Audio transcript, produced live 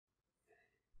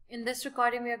In this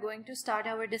recording, we are going to start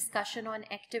our discussion on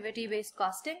activity-based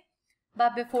costing.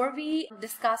 But before we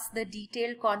discuss the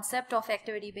detailed concept of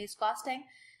activity-based costing,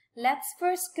 let's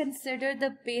first consider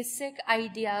the basic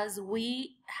ideas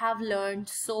we have learned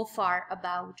so far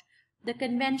about the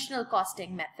conventional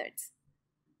costing methods.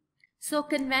 So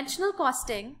conventional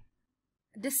costing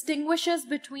distinguishes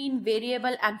between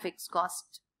variable and fixed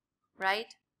cost,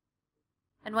 right?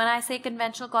 And when I say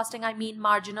conventional costing, I mean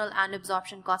marginal and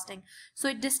absorption costing. So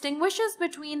it distinguishes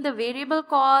between the variable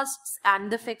costs and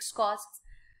the fixed costs.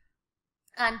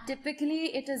 And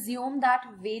typically it assumes that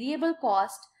variable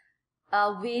costs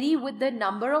vary with the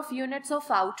number of units of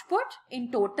output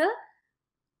in total,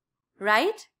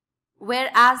 right?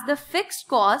 Whereas the fixed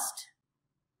cost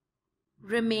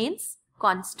remains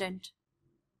constant.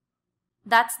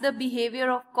 That's the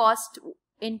behavior of cost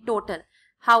in total.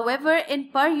 However, in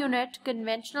per unit,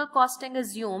 conventional costing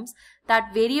assumes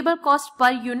that variable cost per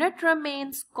unit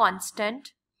remains constant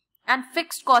and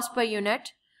fixed cost per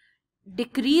unit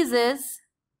decreases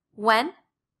when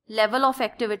level of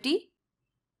activity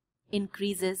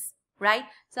increases, right?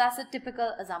 So that's a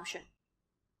typical assumption.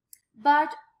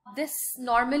 But this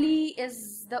normally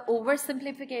is the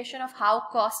oversimplification of how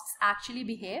costs actually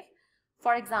behave.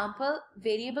 For example,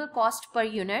 variable cost per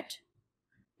unit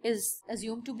is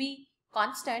assumed to be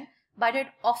constant, but it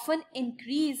often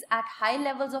increases at high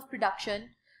levels of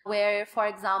production where, for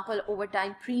example,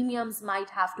 overtime premiums might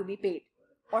have to be paid.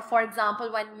 Or for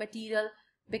example, when material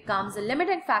becomes a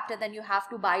limiting factor, then you have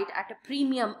to buy it at a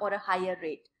premium or a higher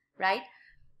rate, right?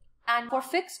 And for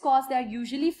fixed costs, they are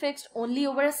usually fixed only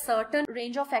over a certain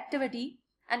range of activity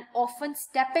and often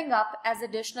stepping up as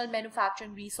additional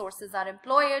manufacturing resources are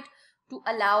employed to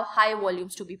allow high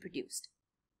volumes to be produced.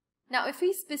 Now, if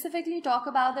we specifically talk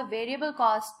about the variable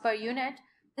cost per unit,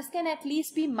 this can at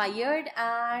least be measured,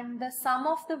 and the sum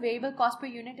of the variable cost per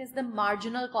unit is the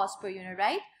marginal cost per unit,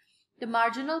 right? The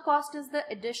marginal cost is the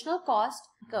additional cost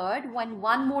incurred when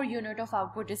one more unit of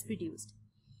output is produced.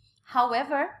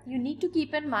 However, you need to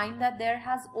keep in mind that there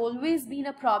has always been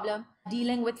a problem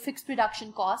dealing with fixed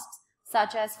production costs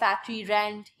such as factory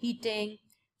rent, heating,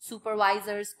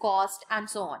 supervisors cost, and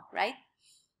so on, right?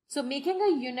 So making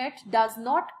a unit does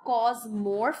not cause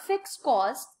more fixed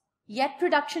costs, yet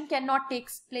production cannot take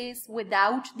place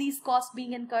without these costs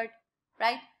being incurred,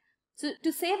 right? So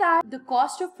to say that the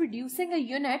cost of producing a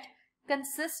unit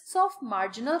consists of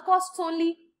marginal costs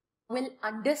only will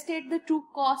understate the true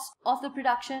cost of the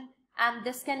production, and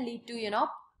this can lead to,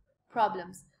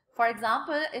 problems. For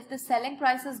example, if the selling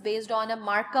price is based on a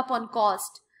markup on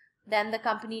cost, then the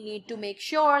company need to make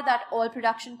sure that all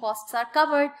production costs are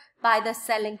covered by the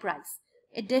selling price.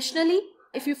 Additionally,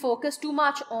 if you focus too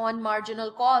much on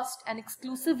marginal cost and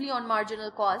exclusively on marginal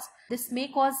cost, this may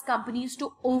cause companies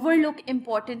to overlook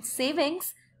important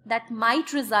savings that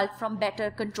might result from better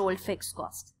controlled fixed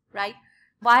costs, right?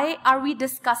 Why are we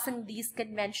discussing these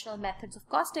conventional methods of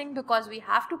costing? Because we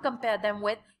have to compare them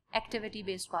with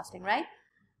activity-based costing, right?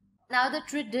 Now, the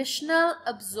traditional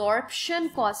absorption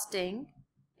costing,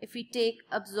 if we take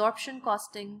absorption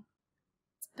costing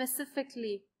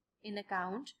specifically in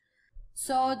account,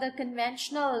 so the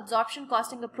conventional absorption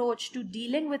costing approach to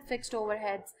dealing with fixed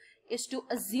overheads is to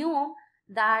assume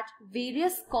that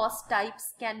various cost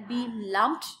types can be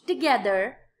lumped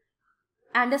together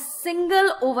and a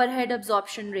single overhead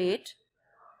absorption rate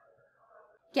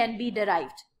can be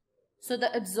derived. So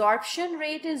the absorption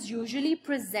rate is usually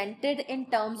presented in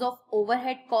terms of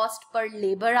overhead cost per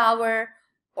labor hour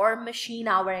or machine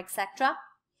hour, etc.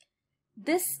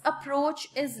 This approach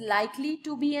is likely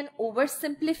to be an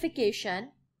oversimplification,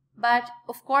 but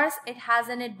of course it has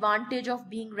an advantage of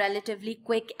being relatively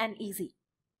quick and easy,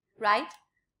 right?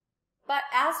 But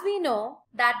as we know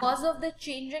that because of the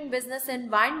changing business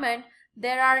environment,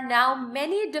 there are now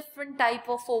many different types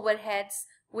of overheads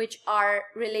which are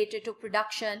related to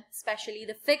production, especially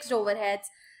the fixed overheads,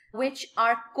 which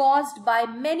are caused by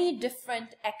many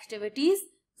different activities.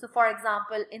 So for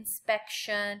example,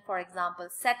 inspection, for example,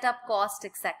 setup cost,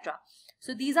 etc.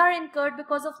 So these are incurred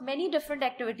because of many different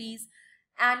activities.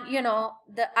 And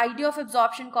the idea of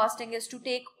absorption costing is to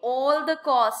take all the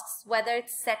costs, whether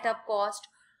it's setup cost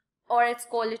or it's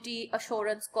quality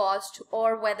assurance cost,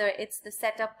 or whether it's the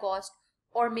setup cost,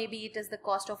 or maybe it is the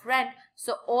cost of rent.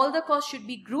 So all the costs should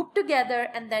be grouped together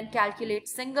and then calculate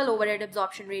single overhead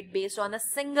absorption rate based on a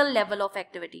single level of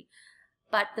activity.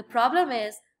 But the problem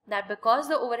is that because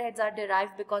the overheads are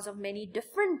derived because of many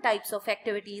different types of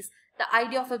activities, the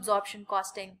idea of absorption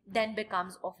costing then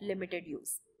becomes of limited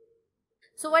use.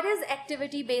 So what is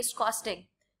activity-based costing?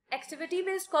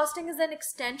 Activity-based costing is an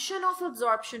extension of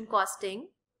absorption costing,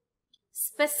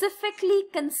 specifically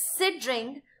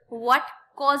considering what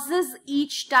causes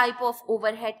each type of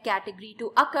overhead category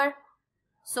to occur.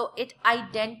 So it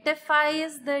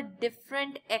identifies the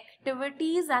different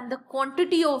activities and the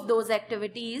quantity of those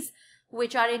activities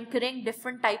which are incurring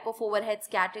different type of overheads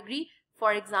category.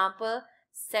 For example,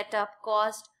 setup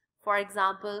cost, for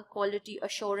example, quality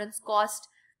assurance cost,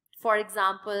 for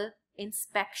example,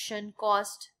 inspection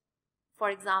cost, for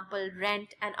example,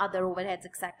 rent and other overheads,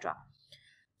 etc.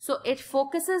 So it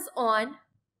focuses on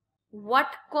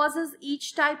what causes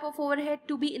each type of overhead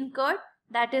to be incurred.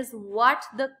 That is what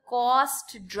the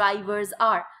cost drivers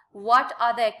are. What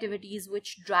are the activities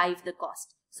which drive the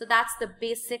cost? So that's the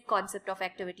basic concept of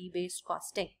activity-based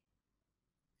costing.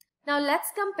 Now let's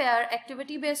compare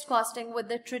activity-based costing with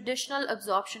the traditional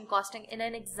absorption costing in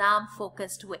an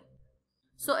exam-focused way.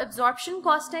 So absorption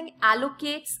costing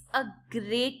allocates a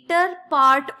greater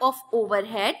part of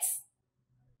overheads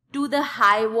to the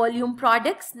high volume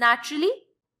products naturally,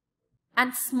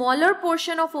 and smaller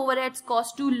portion of overheads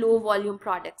cost to low volume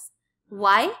products.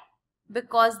 Why?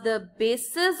 Because the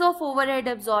basis of overhead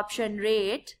absorption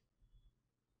rate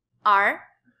are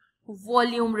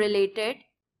volume related,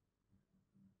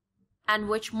 and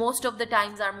which most of the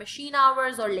times are machine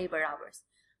hours or labor hours.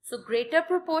 So greater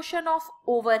proportion of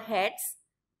overheads,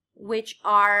 which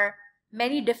are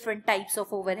many different types of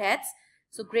overheads.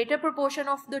 So greater proportion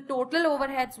of the total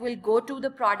overheads will go to the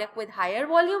product with higher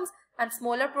volumes, and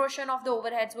smaller portion of the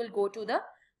overheads will go to the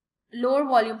lower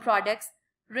volume products,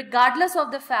 regardless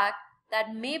of the fact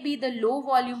that maybe the low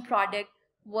volume product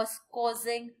was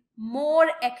causing more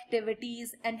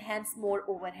activities and hence more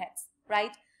overheads,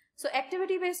 right? So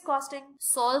activity-based costing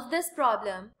solves this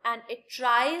problem, and it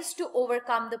tries to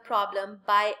overcome the problem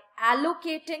by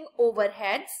allocating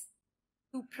overheads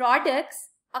to products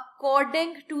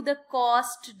according to the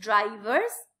cost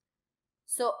drivers.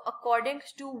 So according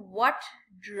to what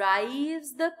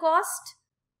drives the cost,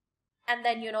 and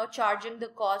then charging the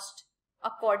cost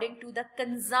according to the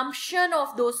consumption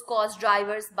of those cost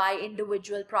drivers by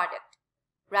individual product,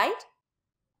 right?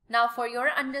 Now for your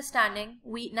understanding,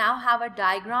 we now have a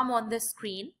diagram on the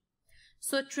screen.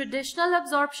 So traditional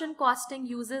absorption costing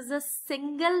uses a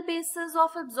single basis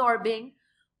of absorbing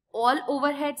all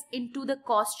overheads into the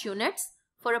cost units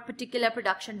for a particular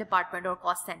production department or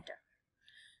cost center.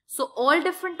 So all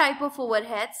different type of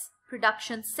overheads,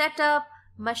 production setup,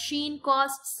 machine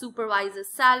costs, supervisor's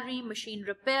salary, machine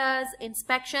repairs,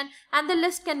 inspection, and the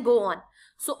list can go on.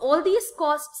 So all these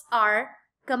costs are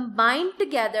combined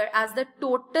together as the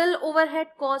total overhead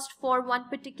cost for one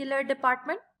particular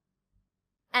department,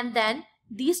 and then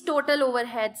these total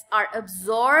overheads are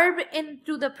absorbed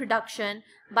into the production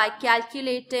by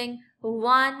calculating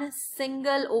one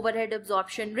single overhead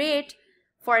absorption rate,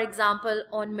 for example,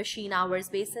 on machine hours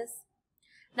basis.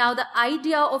 Now the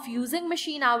idea of using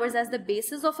machine hours as the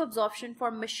basis of absorption for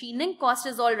machining cost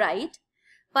is all right,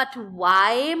 but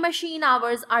why machine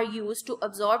hours are used to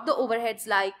absorb the overheads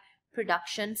like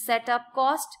production setup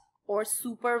cost or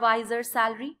supervisor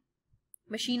salary?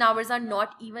 Machine hours are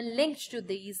not even linked to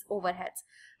these overheads.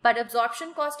 But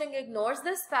absorption costing ignores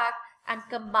this fact and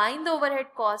combine the overhead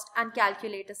cost and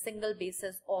calculate a single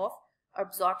basis of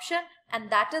absorption. And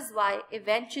that is why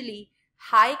eventually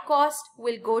high cost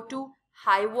will go to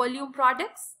high volume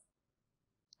products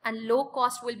and low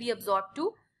cost will be absorbed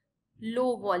to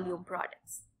low volume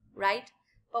products, right?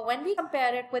 But when we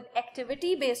compare it with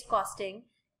activity-based costing,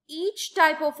 each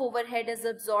type of overhead is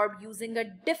absorbed using a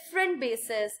different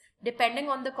basis depending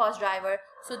on the cost driver.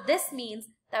 So this means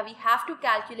that we have to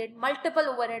calculate multiple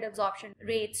overhead absorption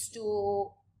rates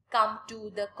to come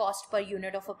to the cost per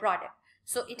unit of a product.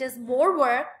 So it is more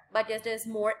work, but it is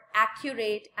more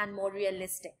accurate and more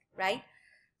realistic, right?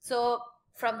 So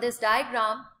from this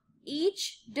diagram,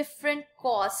 each different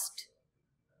cost,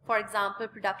 for example,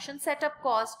 production setup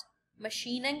cost,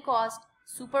 machining cost,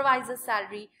 supervisor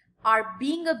salary, are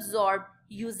being absorbed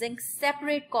using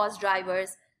separate cost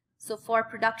drivers. So for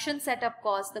production setup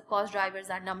cost, the cost drivers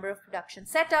are number of production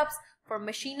setups. For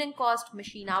machining cost,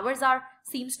 machine hours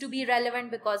seems to be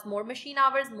relevant because more machine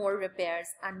hours, more repairs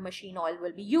and machine oil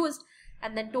will be used.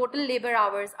 And then total labor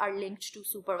hours are linked to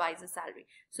supervisor salary.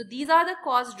 So these are the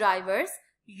cost drivers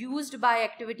used by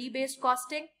activity-based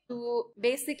costing to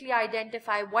basically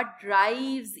identify what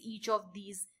drives each of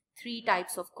these three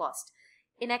types of cost.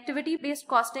 In activity-based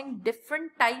costing,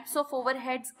 different types of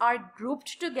overheads are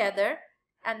grouped together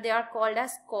and they are called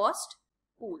as cost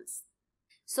pools.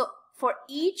 So for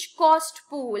each cost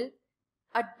pool,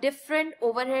 a different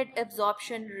overhead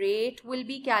absorption rate will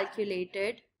be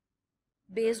calculated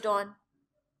based on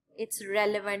its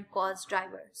relevant cost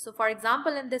driver. So for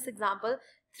example, in this example,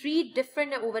 3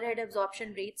 different overhead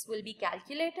absorption rates will be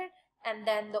calculated and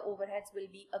then the overheads will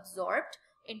be absorbed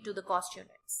into the cost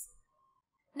units.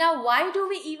 Now, why do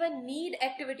we even need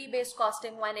activity-based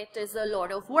costing when it is a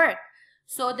lot of work?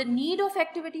 So the need of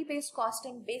activity-based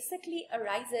costing basically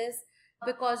arises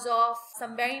because of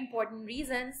some very important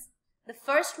reasons. The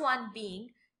first one being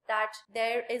that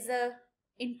there is a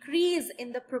increase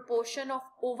in the proportion of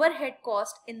overhead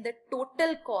cost in the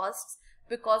total costs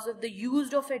because of the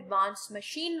use of advanced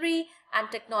machinery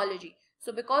and technology.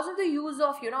 So because of the use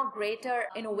of, greater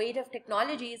innovative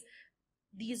technologies,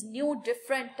 these new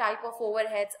different type of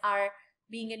overheads are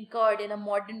being incurred in a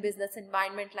modern business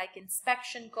environment, like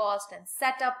inspection cost and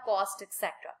setup cost,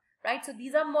 etc. Right? So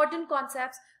these are modern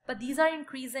concepts, but these are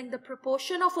increasing the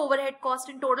proportion of overhead cost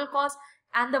in total cost,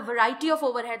 and the variety of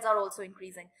overheads are also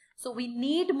increasing. So we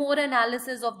need more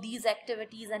analysis of these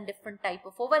activities and different type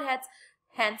of overheads,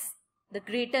 hence the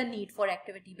greater need for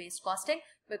activity-based costing,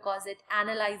 because it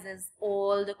analyzes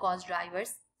all the cost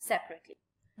drivers separately.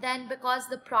 Then because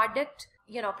the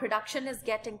production is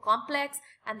getting complex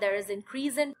and there is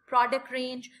increase in product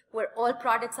range where all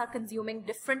products are consuming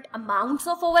different amounts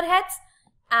of overheads,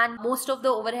 and most of the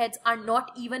overheads are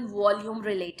not even volume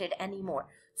related anymore.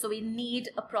 So we need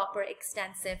a proper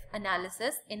extensive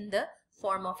analysis in the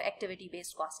form of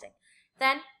activity-based costing.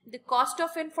 Then the cost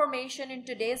of information in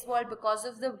today's world, because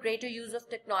of the greater use of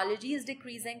technology, is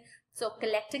decreasing. So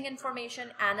collecting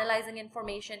information, analyzing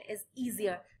information is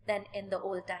easier than in the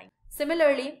old time.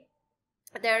 Similarly,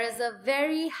 there is a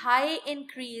very high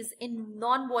increase in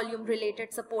non-volume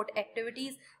related support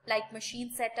activities like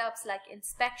machine setups, like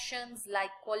inspections, like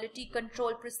quality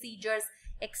control procedures,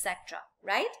 etc.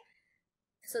 Right?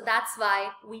 So that's why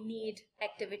we need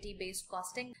activity-based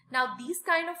costing. Now these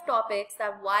kind of topics,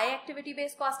 that why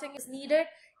activity-based costing is needed,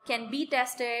 can be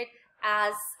tested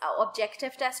as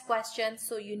objective test questions.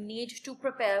 So you need to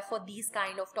prepare for these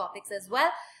kind of topics as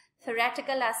well.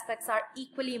 Theoretical aspects are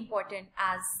equally important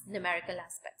as numerical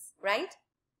aspects, right?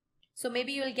 So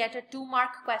maybe you'll get a 2-mark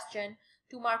question,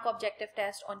 2-mark objective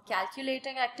test on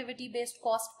calculating activity-based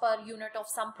cost per unit of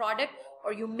some product,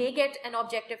 or you may get an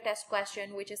objective test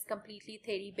question which is completely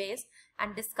theory-based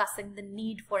and discussing the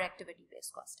need for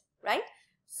activity-based costing, right?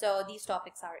 So these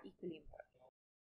topics are equally important.